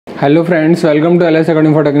Hello friends, welcome to LS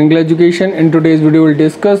Academy for Technical Education. In today's video we'll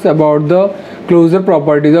discuss about the closure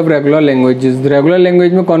properties of regular languages. Regular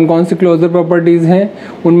language में कौन कौन सी closure properties हैं,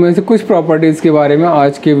 उनमें से कुछ properties के बारे में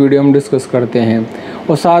आज के वीडियो में डिस्कस करते हैं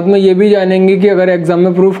और साथ में ये भी जानेंगे कि अगर एग्जाम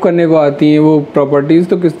में प्रूफ करने को आती हैं वो प्रॉपर्टीज़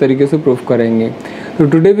तो किस तरीके से प्रूफ करेंगे. तो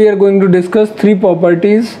today we are going to discuss 3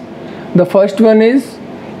 properties. The first one is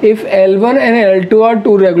if L1 and L2 are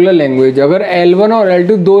 2 regular language. अगर L1 और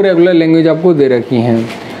L2 2 रेगुलर लैंग्वेज आपको दे रखी हैं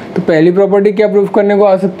तो पहली प्रॉपर्टी क्या प्रूफ करने को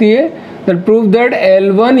आ सकती है, that proof that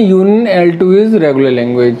L1 union L2 is regular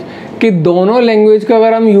language. कि दोनों लैंग्वेज का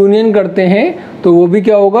अगर हम यूनियन करते हैं तो वो भी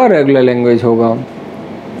क्या होगा, रेगुलर लैंग्वेज होगा.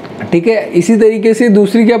 ठीक है. इसी तरीके से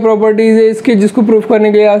दूसरी क्या प्रॉपर्टीज़ है इसकी जिसको प्रूफ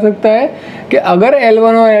करने के लिए आ सकता है कि अगर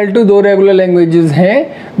L1 और L2 दो रेगुलर लैंग्वेजेस हैं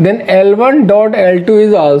then L1 dot L2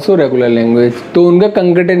 is also regular language. तो उनका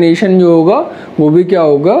कंकेटेनेशन जो होगा वो भी क्या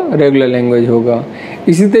होगा, रेगुलर लैंग्वेज होगा.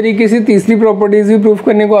 इसी तरीके से तीसरी प्रॉपर्टीज़ भी प्रूफ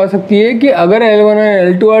करने को आ सकती है कि अगर L1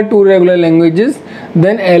 और L2 are 2 regular languages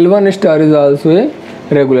then L1 star is also a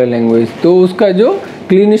regular language. तो उसका जो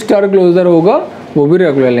क्लीन स्टार क्लोजर होगा वो भी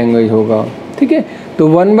रेगुलर लैंग्वेज होगा. ठीक है. तो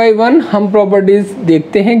वन बाय वन हम प्रॉपर्टीज़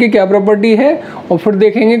देखते हैं कि क्या प्रॉपर्टी है और फिर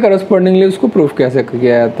देखेंगे करस्पॉन्डिंगली उसको प्रूफ कैसे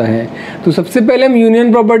किया जाता है. तो सबसे पहले हम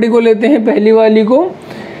यूनियन प्रॉपर्टी को लेते हैं, पहली वाली को.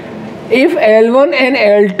 If L1 and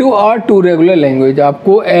L2 are 2 regular language.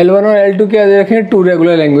 आपको L1 और L2 क्या दे रखे हैं, 2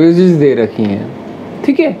 रेगुलर लैंग्वेजेस दे रखी हैं.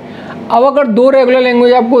 ठीक है. अब अगर 2 रेगुलर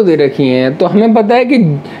लैंग्वेज आपको दे रखी हैं तो हमें पता है कि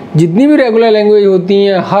जितनी भी रेगुलर लैंग्वेज होती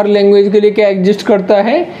हैं हर लैंग्वेज के लिए क्या एग्जिस्ट करता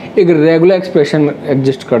है, एक रेगुलर एक्सप्रेशन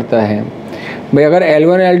एग्जिस्ट करता है. भाई अगर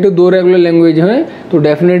L1 L2 दो रेगुलर लैंग्वेज हैं तो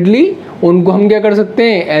डेफिनेटली उनको हम क्या कर सकते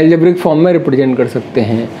हैं, एल्जेब्रिक फॉर्म में रिप्रेजेंट कर सकते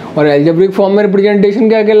हैं. और एल्जेब्रिक फॉर्म में रिप्रेजेंटेशन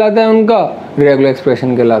क्या कहलाता है, उनका रेगुलर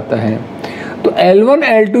एक्सप्रेशन कहलाता है. तो L1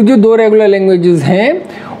 L2 जो दो रेगुलर लैंग्वेजेस हैं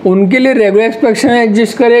उनके लिए रेगुलर एक्सप्रेशन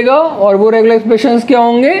एग्जिस्ट करेगा और वो रेगुलर एक्सप्रेशंस क्या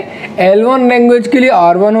होंगे, L1 लैंग्वेज के लिए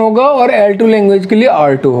R1 होगा और L2 लैंग्वेज के लिए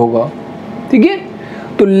R2 होगा. ठीक है.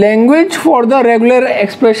 तो language for the regular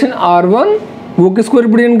expression R1 वो किसको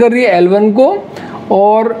रिप्रेजेंट कर रही है, L1 को.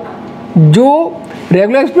 और जो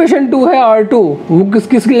रेगुलर एक्सप्रेशन 2 है R2 वो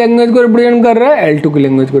किस लैंग्वेज को रिप्रेजेंट कर रहा है, L2 की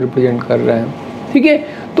लैंग्वेज को रिप्रेजेंट कर रहा है. ठीक है.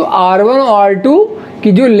 तो R1 और R2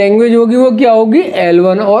 की जो लैंग्वेज होगी वो क्या होगी,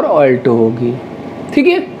 L1 और L2 होगी. ठीक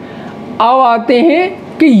है. अब आते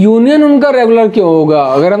हैं कि यूनियन उनका रेगुलर क्यों होगा.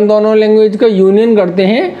 अगर हम दोनों लैंग्वेज का यूनियन करते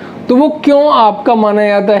हैं तो वो क्यों आपका माना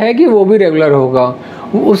जाता है कि वो भी रेगुलर होगा.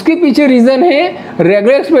 उसके पीछे रीज़न है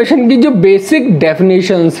रेगुलर एक्सप्रेशन की जो बेसिक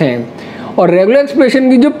डेफिनेशंस हैं. और रेगुलर एक्सप्रेशन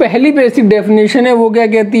की जो पहली बेसिक डेफिनेशन है वो क्या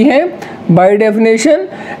कहती है, बाय डेफिनेशन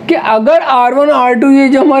कि अगर R1 R2 ये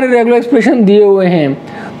जो हमारे रेगुलर एक्सप्रेशन दिए हुए हैं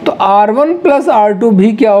तो R1 प्लस R2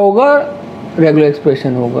 भी क्या होगा, रेगुलर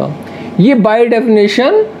एक्सप्रेशन होगा. ये बाय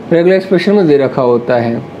डेफिनेशन रेगुलर एक्सप्रेशन में दे रखा होता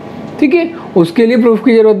है. ठीक है. उसके लिए प्रूफ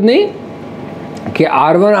की ज़रूरत नहीं कि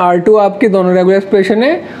R1 R2 आपके दोनों रेगुलर एक्सप्रेशन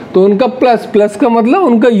है तो उनका प्लस का मतलब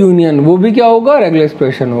उनका यूनियन वो भी क्या होगा, रेगुलर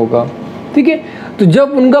एक्सप्रेशन होगा. ठीक है. तो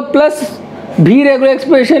जब उनका प्लस भी रेगुलर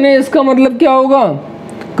एक्सप्रेशन है इसका मतलब क्या होगा,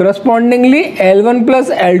 करस्पॉन्डिंगली L1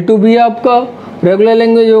 प्लस L2 भी आपका रेगुलर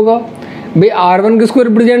लैंग्वेज होगा. भाई R1 किसको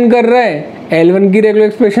रिप्रेजेंट कर रहा है, L1 की रेगुलर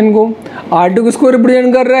एक्सप्रेशन को. R2 किसको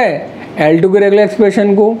रिप्रेजेंट कर रहा है, L2 के रेगुलर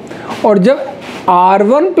एक्सप्रेशन को. और जब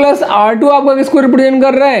R1 प्लस R2 आपका किसको रिप्रेजेंट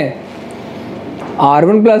कर रहा है,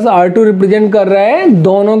 R1 प्लस R2 रिप्रेजेंट कर रहा है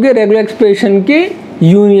दोनों के रेगुलर एक्सप्रेशन के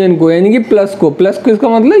यूनियन को, यानी कि प्लस को. प्लस किसका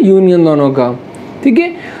मतलब, यूनियन दोनों का. ठीक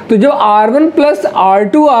है. तो जो R1 प्लस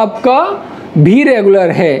R2 आपका भी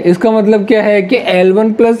रेगुलर है इसका मतलब क्या है कि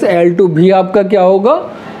L1 प्लस L2 भी आपका क्या होगा,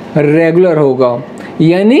 रेगुलर होगा.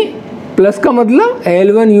 यानी प्लस का मतलब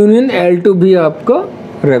L1 यूनियन L2 भी आपका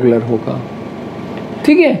रेगुलर होगा.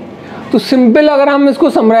 ठीक है. तो सिंपल अगर हम इसको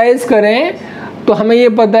समराइज करें तो हमें ये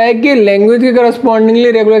पता है कि लैंग्वेज के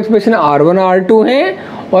correspondingly regular expression R1 R2 हैं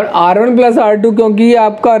और R1 प्लस R2 क्योंकि ये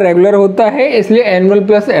आपका रेगुलर होता है इसलिए L1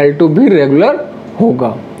 प्लस L2 भी रेगुलर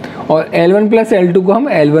होगा. और L1 प्लस L2 को हम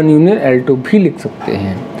L1 यूनियन L2 भी लिख सकते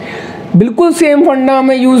हैं. बिल्कुल सेम फंडा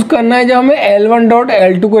हमें यूज़ करना है जब हमें L1 डॉट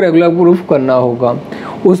L2 को रेगुलर प्रूफ करना होगा.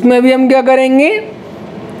 उसमें भी हम क्या करेंगे,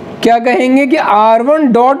 क्या कहेंगे कि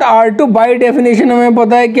R1 dot R2 by definition हमें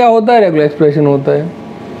पता है क्या होता है, रेगुलर एक्सप्रेशन होता है.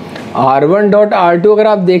 R1 डॉट R2 अगर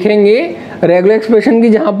आप देखेंगे रेगुलर एक्सप्रेशन की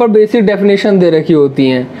जहाँ पर बेसिक डेफिनेशन दे रखी होती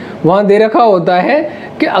हैं वहाँ दे रखा होता है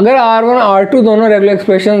कि अगर R1 R2 दोनों रेगुलर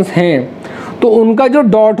एक्सप्रेशंस हैं तो उनका जो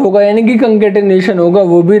डॉट होगा यानी कि कंकेटेनेशन होगा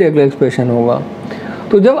वो भी रेगुलर एक्सप्रेशन होगा.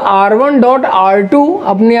 तो जब R1 डॉट R2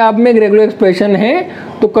 अपने आप में एक रेगुलर एक्सप्रेशन है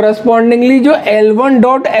तो करस्पॉन्डिंगली जो L1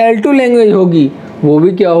 डॉट L2 लैंग्वेज होगी वो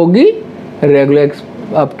भी क्या होगी, रेगुलर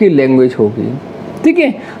आपकी लैंग्वेज होगी. ठीक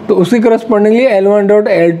है. तो उसके करस्पॉन्डिंगली L1 डॉट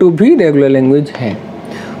L2 भी रेगुलर लैंग्वेज है.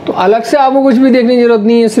 तो अलग से आपको कुछ भी देखने की जरूरत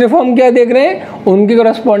नहीं है, सिर्फ हम क्या देख रहे हैं, उनकी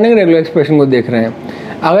करस्पॉन्डिंग रेगुलर एक्सप्रेशन को देख रहे हैं।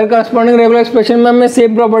 अगर करस्पॉन्डिंग रेगुलर एक्सप्रेशन में हमें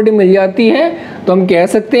सेम प्रॉपर्टी मिल जाती है तो हम कह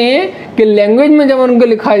सकते हैं कि लैंग्वेज में जब उनको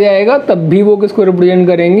लिखा जाएगा तब भी वो किसको रिप्रेजेंट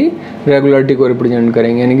करेंगी, रेगुलरिटी को रिप्रेजेंट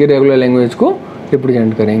करेंगे, यानी कि रेगुलर लैंग्वेज को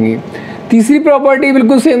रिप्रेजेंट करेंगी। तीसरी प्रॉपर्टी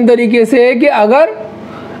बिल्कुल सेम तरीके से है कि अगर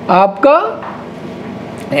आपका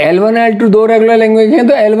L1 L2 दो रेगुलर लैंग्वेज हैं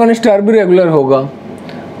तो L1 स्टार भी रेगुलर होगा,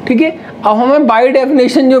 ठीक है। अब हमें बाय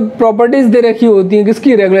डेफिनेशन जो प्रॉपर्टीज दे रखी होती हैं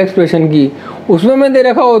किसकी, रेगुलर एक्सप्रेशन की, उसमें में दे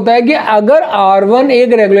रखा होता है कि अगर R1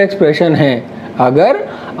 एक रेगुलर एक्सप्रेशन है, अगर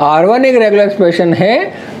R1 एक रेगुलर एक्सप्रेशन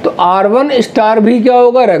है तो R1 स्टार भी क्या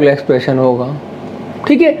होगा, रेगुलर एक्सप्रेशन होगा,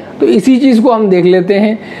 ठीक है। तो इसी चीज़ को हम देख लेते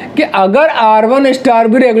हैं कि अगर R1 स्टार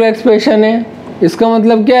भी रेगुलर एक्सप्रेशन है, इसका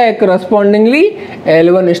मतलब क्या है, करस्पॉन्डिंगली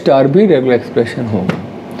L1 स्टार भी रेगुलर एक्सप्रेशन होगा।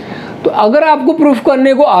 तो अगर आपको प्रूफ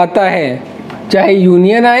करने को आता है, चाहे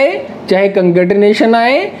यूनियन आए, चाहे कंकैटिनेशन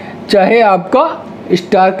आए, चाहे आपका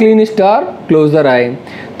स्टार क्लीन स्टार क्लोजर आए,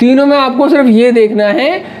 तीनों में आपको सिर्फ ये देखना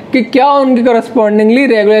है कि क्या उनके करस्पॉन्डिंगली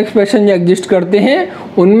रेगुलर एक्सप्रेशन जो एग्जिस्ट करते हैं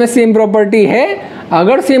उनमें सेम प्रॉपर्टी है।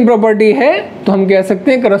 अगर सेम प्रॉपर्टी है तो हम कह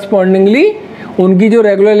सकते हैं करस्पॉन्डिंगली उनकी जो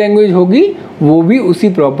रेगुलर लैंग्वेज होगी वो भी उसी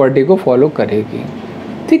प्रॉपर्टी को फॉलो करेगी,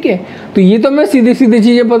 ठीक है। तो ये तो हमें सीधी सीधी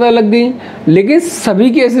चीज़ें पता लग गई, लेकिन सभी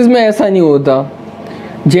केसेस में ऐसा नहीं होता।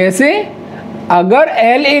 जैसे अगर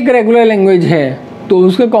L एक रेगुलर लैंग्वेज है तो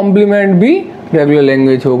उसका कॉम्प्लीमेंट भी रेगुलर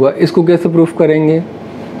लैंग्वेज होगा। इसको कैसे प्रूफ करेंगे,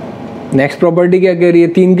 नेक्स्ट प्रॉपर्टी क्या कह रही है,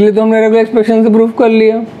 3 के लिए तो हमने रेगुलर एक्सप्रेशन से प्रूफ कर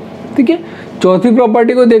लिया, ठीक है। चौथी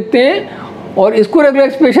प्रॉपर्टी को देखते हैं, और इसको रेगुलर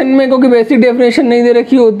एक्सप्रेशन में क्योंकि बेसिक डेफिनेशन नहीं दे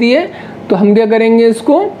रखी होती है तो हम क्या करेंगे,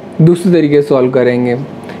 इसको दूसरे तरीके से सॉल्व करेंगे।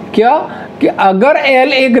 क्या कि अगर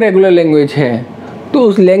L एक रेगुलर लैंग्वेज है तो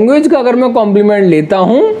उस लैंग्वेज का अगर मैं कॉम्प्लीमेंट लेता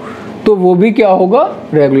हूँ तो वो भी क्या होगा,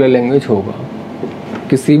 रेगुलर लैंग्वेज होगा।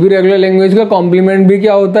 किसी भी रेगुलर लैंग्वेज का कॉम्प्लीमेंट भी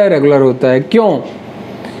क्या होता है, रेगुलर होता है। क्यों,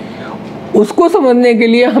 उसको समझने के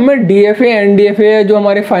लिए हमें DFA NDFA जो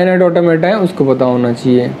हमारे फाइनाइट ऑटोमेटा है उसको पता होना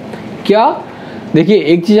चाहिए। क्या, देखिए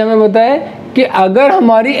एक चीज़ हमें पता है कि अगर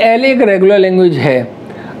हमारी L एक रेगुलर लैंग्वेज है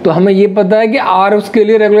तो हमें ये पता है कि R उसके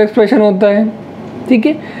लिए रेगुलर एक्सप्रेशन होता है, ठीक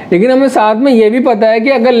है। लेकिन हमें साथ में ये भी पता है कि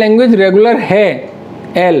अगर लैंग्वेज रेगुलर है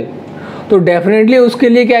L तो डेफिनेटली उसके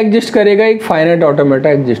लिए क्या एग्जिस्ट करेगा, एक फाइनाइट ऑटोमेटा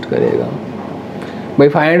एग्जिस्ट करेगा। भाई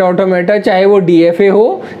फाइनाइट ऑटोमेटा चाहे वो DFA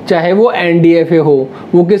हो चाहे वो NDFA हो,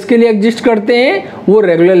 वो किसके लिए एग्जिस्ट करते हैं, वो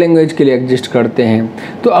रेगुलर लैंग्वेज के लिए एग्जिस्ट करते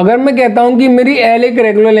हैं। तो अगर मैं कहता हूँ कि मेरी L एक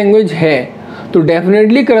रेगुलर लैंग्वेज है तो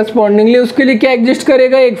डेफिनेटली करस्पॉन्डिंगली उसके लिए क्या एग्जिस्ट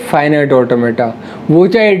करेगा, एक फाइनाइट ऑटोमेटा, वो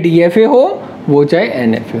चाहे DFA हो वो चाहे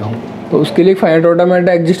NFA हो, तो उसके लिए फाइनाइट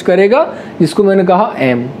ऑटोमेटा एग्जिस्ट करेगा जिसको मैंने कहा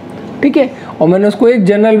M, ठीक है। और मैंने उसको एक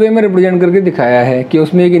जनरल वे में रिप्रेजेंट करके दिखाया है कि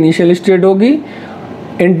उसमें एक इनिशियल स्टेट होगी,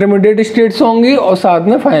 इंटरमीडिएट स्टेट्स होंगी और साथ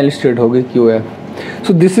में फाइनल स्टेट होगी QF।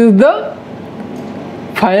 So this is the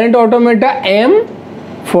finite automata M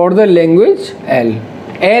for the language L।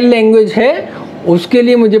 L language है उसके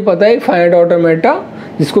लिए मुझे पता है फाइनाइट ऑटोमेटा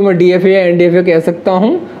जिसको मैं DFA या NDFA कह सकता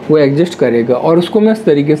हूँ वो एग्जिस्ट करेगा, और उसको मैं इस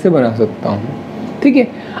तरीके से बना सकता हूँ, ठीक है।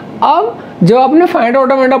 अब जब आपने फाइनाइट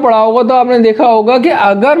ऑटोमेटा पढ़ा होगा तो आपने देखा होगा कि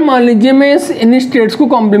अगर मान लीजिए मैं इन स्टेट्स को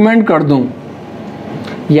कॉम्प्लीमेंट कर दूं,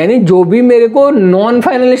 यानी जो भी मेरे को नॉन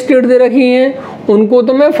फाइनल स्टेट दे रखी हैं उनको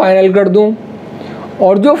तो मैं फाइनल कर दूं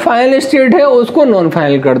और जो फाइनल स्टेट है उसको नॉन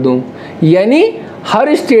फाइनल कर दूं, यानी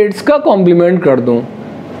हर स्टेट्स का कॉम्प्लीमेंट कर दूं,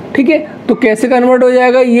 ठीक है। तो कैसे कन्वर्ट हो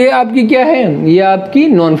जाएगा, ये आपकी क्या है, ये आपकी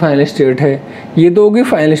नॉन फाइनल स्टेट है, ये तो होगी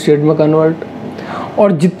फाइनल स्टेट में कन्वर्ट,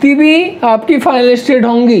 और जितनी भी आपकी फाइनल स्टेट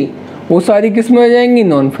होंगी वो सारी किस में हो जाएंगी,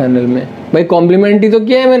 नॉन फाइनल में। भाई कॉम्प्लीमेंट ही तो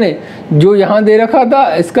किया है मैंने, जो यहाँ दे रखा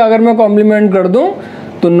था इसका अगर मैं कॉम्प्लीमेंट कर दूँ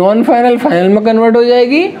तो नॉन फाइनल फाइनल में कन्वर्ट हो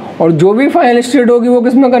जाएगी, और जो भी फाइनल स्टेट होगी वो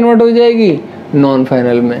किस में कन्वर्ट हो जाएगी, नॉन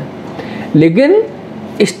फाइनल में। लेकिन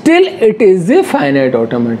still it is a finite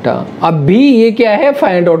automata. अब भी ये क्या है,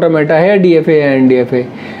 फाइनाइट ऑटोमेटा है, DFA या NDFA।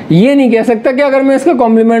 ये नहीं कह सकता कि अगर मैं इसका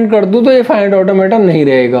कॉम्प्लीमेंट कर दूं तो ये फाइनाइट ऑटोमेटा नहीं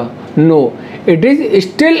रहेगा। No, it is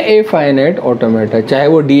still a finite automata, चाहे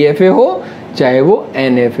वो DFA हो चाहे वो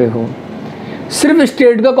NFA हो। सिर्फ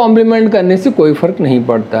स्टेट का कॉम्प्लीमेंट करने से कोई फर्क नहीं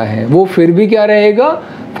पड़ता है, वो फिर भी क्या रहेगा,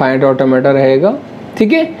 फाइनाइट ऑटोमेटा रहेगा,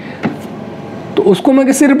 ठीक है। तो उसको मैं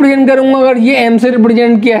किससे रिप्रेजेंट करूंगा, अगर ये M से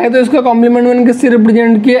रिप्रेजेंट किया है तो इसका कॉम्प्लीमेंट मैंने किससे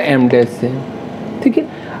रिप्रेजेंट किया, M डैश से, ठीक है।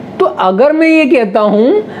 तो अगर मैं ये कहता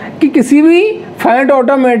हूँ कि किसी भी फाइनाइट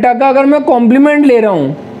ऑटोमेटा का अगर मैं कॉम्प्लीमेंट ले रहा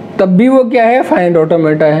हूँ तब भी वो क्या है, फाइनाइट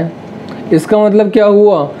ऑटोमेटा है, इसका मतलब क्या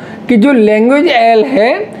हुआ कि जो लैंग्वेज L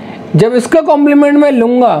है जब इसका कॉम्प्लीमेंट मैं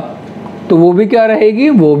लूँगा तो वो भी क्या रहेगी,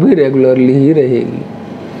 वो भी रेगुलरली ही रहेगी,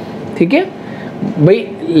 ठीक है। भाई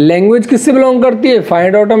लैंग्वेज किससे बिलोंग करती है,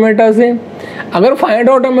 फाइनाइट ऑटोमेटा से। अगर फाइनाइट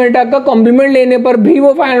ऑटोमेटा का कॉम्प्लीमेंट लेने पर भी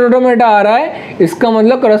वो फाइनाइट ऑटोमेटा आ रहा है, इसका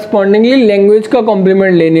मतलब करस्पॉन्डिंगली लैंग्वेज का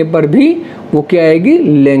कॉम्प्लीमेंट लेने पर भी वो क्या आएगी,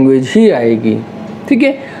 लैंग्वेज ही आएगी। ठीक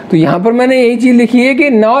है, तो यहाँ पर मैंने यही चीज़ लिखी है कि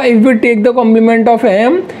now if we take the complement of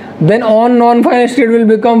M then on non final state will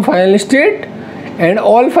become final state and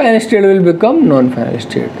all final state will become non final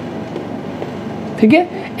state. ठीक है,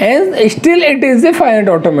 and still it is a finite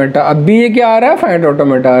automata. अब भी ये क्या आ रहा है, finite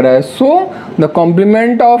automata आ रहा है। So the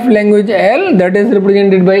complement of language L that is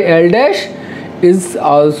represented by L dash is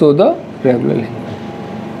also the regular language,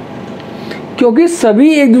 क्योंकि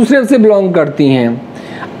सभी एक दूसरे से बिलोंग करती हैं।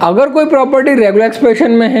 अगर कोई प्रॉपर्टी रेगुलर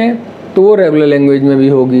एक्सप्रेशन में है तो वो रेगुलर लैंग्वेज में भी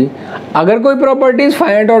होगी। अगर कोई प्रॉपर्टीज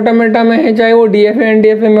फाइनाइट ऑटोमेटा में है, चाहे वो डीएफए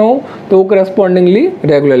एनडीएफए में हो, तो वो करस्पॉन्डिंगली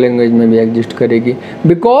रेगुलर लैंग्वेज में भी एग्जिस्ट करेगी।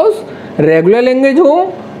 बिकॉज रेगुलर लैंग्वेज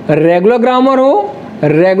हो, रेगुलर ग्रामर हो,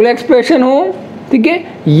 रेगुलर एक्सप्रेशन हो, ठीक है,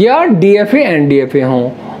 या डीएफए एनडीएफए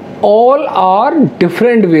हो, all are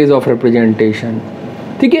different ways of representation.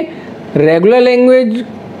 ठीक है, रेगुलर लैंग्वेज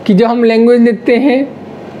की जब हम लैंग्वेज लिखते हैं,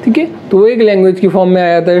 ठीक है, तो वो एक लैंग्वेज की फॉर्म में आ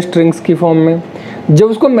जाता है, स्ट्रिंग्स की फॉर्म में। जब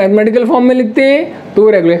उसको मैथमेटिकल फॉर्म में लिखते हैं तो वो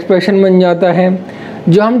रेगुलर एक्सप्रेशन बन जाता है।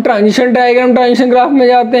 जब हम ट्रांजिशन डायग्राम, ट्रांजिशन ग्राफ में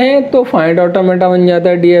जाते हैं तो फाइनाइट ऑटोमेटा बन जाता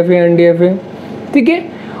है, डीएफए एनडीएफए। ठीक है,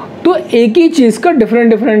 तो एक ही चीज़ का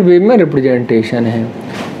डिफरेंट वे में रिप्रेजेंटेशन है,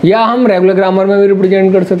 या हम रेगुलर ग्रामर में भी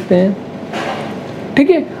रिप्रेजेंट कर सकते हैं। ठीक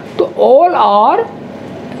है, तो ऑल आर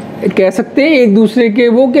कह सकते हैं एक दूसरे के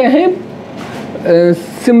वो क्या है,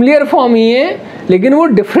 सिमिलर फॉर्म ही है, लेकिन वो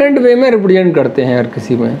डिफरेंट वे में रिप्रेजेंट करते हैं हर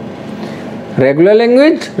किसी में। Regular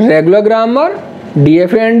language, regular grammar,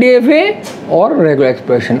 DFA एनडीएफए और regular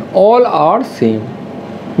expression all are same,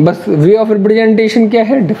 बस वे ऑफ रिप्रेजेंटेशन क्या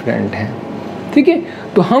है, डिफरेंट है। ठीक है,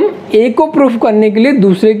 तो हम एक को प्रूफ करने के लिए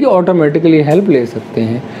दूसरे की ऑटोमेटिकली हेल्प ले सकते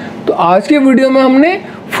हैं। तो आज के वीडियो में हमने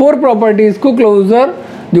 4 प्रॉपर्टीज़ को, क्लोजर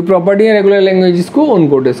जो प्रॉपर्टी है रेगुलर लैंग्वेजेस को,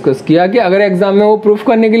 उनको डिस्कस किया कि अगर एग्जाम में वो प्रूफ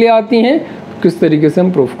करने के लिए आती हैं किस तरीके से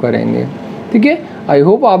हम प्रूफ करेंगे। ठीक है, आई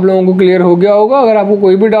होप आप लोगों को क्लियर हो गया होगा। अगर आपको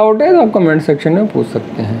कोई भी डाउट है तो आप कमेंट सेक्शन में पूछ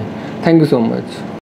सकते हैं। Thank you so much.